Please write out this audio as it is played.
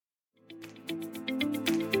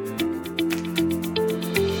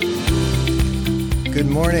Good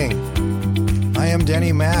morning. I am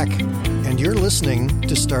Danny Mack, and you're listening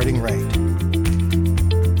to Starting Right.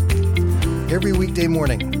 Every weekday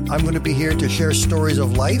morning, I'm going to be here to share stories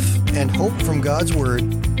of life and hope from God's Word.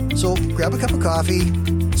 So grab a cup of coffee,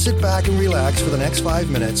 sit back and relax for the next 5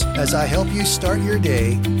 minutes as I help you start your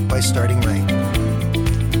day by starting right.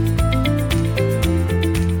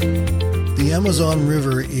 The Amazon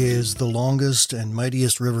River is the longest and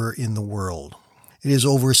mightiest river in the world. It is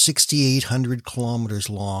over 6,800 kilometers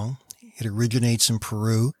long. It originates in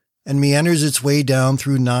Peru and meanders its way down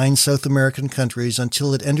through 9 South American countries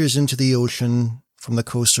until it enters into the ocean from the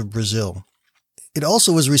coast of Brazil. It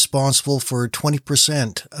also is responsible for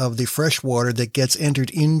 20% of the fresh water that gets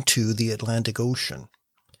entered into the Atlantic Ocean.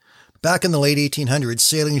 Back in the late 1800s,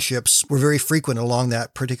 sailing ships were very frequent along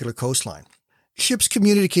that particular coastline. Ships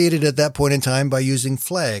communicated at that point in time by using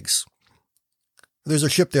flags. There's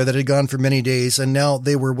a ship there that had gone for many days, and now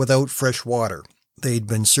they were without fresh water. They'd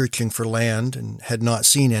been searching for land and had not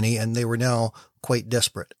seen any, and they were now quite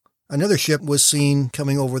desperate. Another ship was seen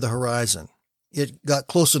coming over the horizon. It got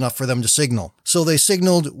close enough for them to signal. So they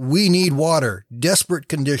signaled, "We need water, desperate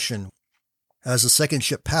condition." As the second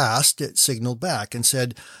ship passed, it signaled back and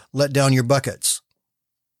said, "Let down your buckets."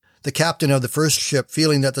 The captain of the first ship,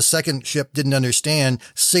 feeling that the second ship didn't understand,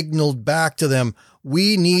 signaled back to them,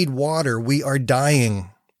 "We need water. We are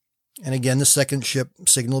dying." And again, the second ship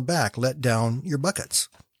signaled back, "Let down your buckets."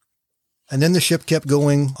 And then the ship kept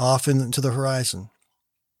going off into the horizon.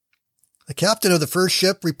 The captain of the first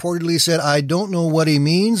ship reportedly said, "I don't know what he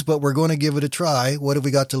means, but we're going to give it a try. What have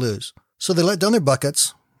we got to lose?" So they let down their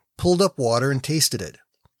buckets, pulled up water, and tasted it.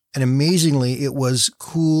 And amazingly, it was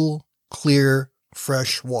cool, clear,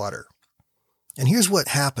 fresh water. And here's what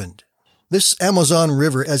happened. This Amazon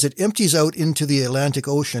River, as it empties out into the Atlantic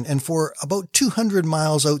Ocean, and for about 200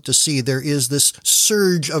 miles out to sea, there is this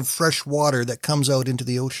surge of fresh water that comes out into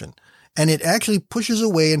the ocean. And it actually pushes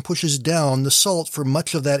away and pushes down the salt for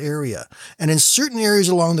much of that area. And in certain areas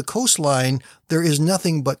along the coastline, there is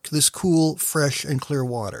nothing but this cool, fresh, and clear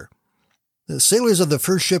water. The sailors of the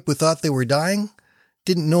first ship who thought they were dying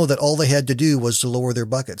didn't know that all they had to do was to lower their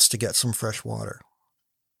buckets to get some fresh water.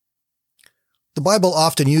 The Bible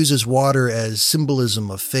often uses water as symbolism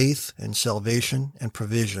of faith and salvation and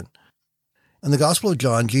provision. In the Gospel of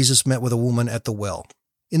John, Jesus met with a woman at the well.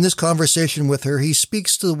 In this conversation with her, he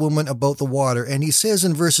speaks to the woman about the water, and he says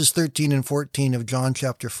in verses 13 and 14 of John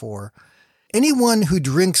chapter 4, "Anyone who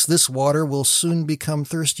drinks this water will soon become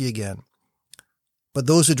thirsty again. But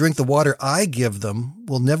those who drink the water I give them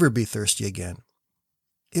will never be thirsty again.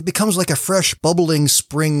 It becomes like a fresh, bubbling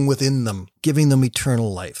spring within them, giving them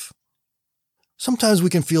eternal life." Sometimes we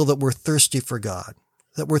can feel that we're thirsty for God,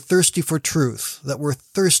 that we're thirsty for truth, that we're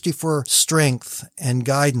thirsty for strength and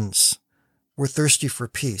guidance. We're thirsty for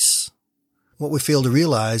peace. What we fail to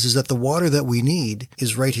realize is that the water that we need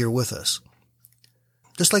is right here with us.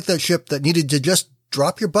 Just like that ship that needed to just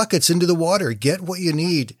drop your buckets into the water, get what you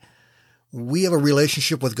need. We have a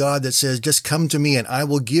relationship with God that says, "Just come to me and I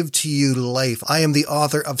will give to you life. I am the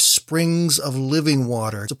author of springs of living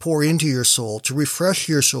water to pour into your soul, to refresh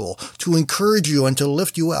your soul, to encourage you and to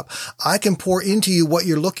lift you up. I can pour into you what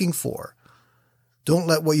you're looking for." Don't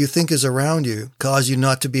let what you think is around you cause you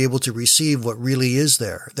not to be able to receive what really is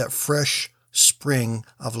there, that fresh spring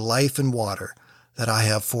of life and water that I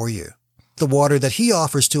have for you. The water that He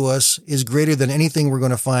offers to us is greater than anything we're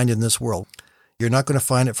going to find in this world. You're not going to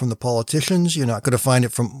find it from the politicians. You're not going to find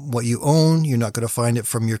it from what you own. You're not going to find it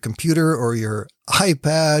from your computer or your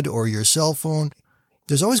iPad or your cell phone.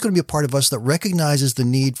 There's always going to be a part of us that recognizes the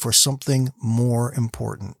need for something more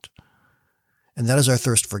important. And that is our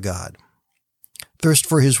thirst for God. Thirst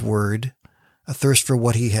for His Word, a thirst for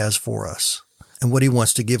what He has for us and what He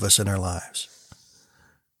wants to give us in our lives.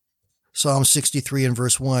 Psalm 63 and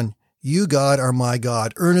verse 1, "You, God, are my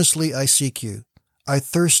God. Earnestly I seek you. I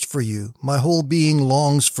thirst for you. My whole being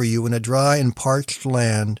longs for you in a dry and parched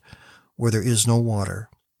land where there is no water."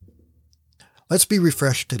 Let's be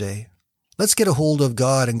refreshed today. Let's get a hold of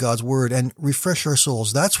God and God's Word and refresh our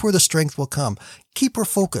souls. That's where the strength will come. Keep our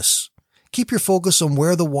focus. Keep your focus on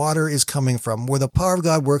where the water is coming from, where the power of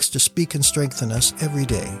God works to speak and strengthen us every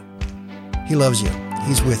day. He loves you.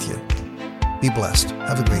 He's with you. Be blessed.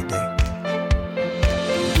 Have a great day.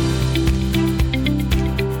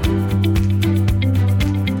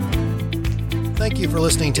 Thank you for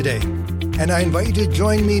listening today, and I invite you to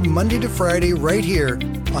join me Monday to Friday right here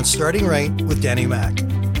on Starting Right with Danny Mack.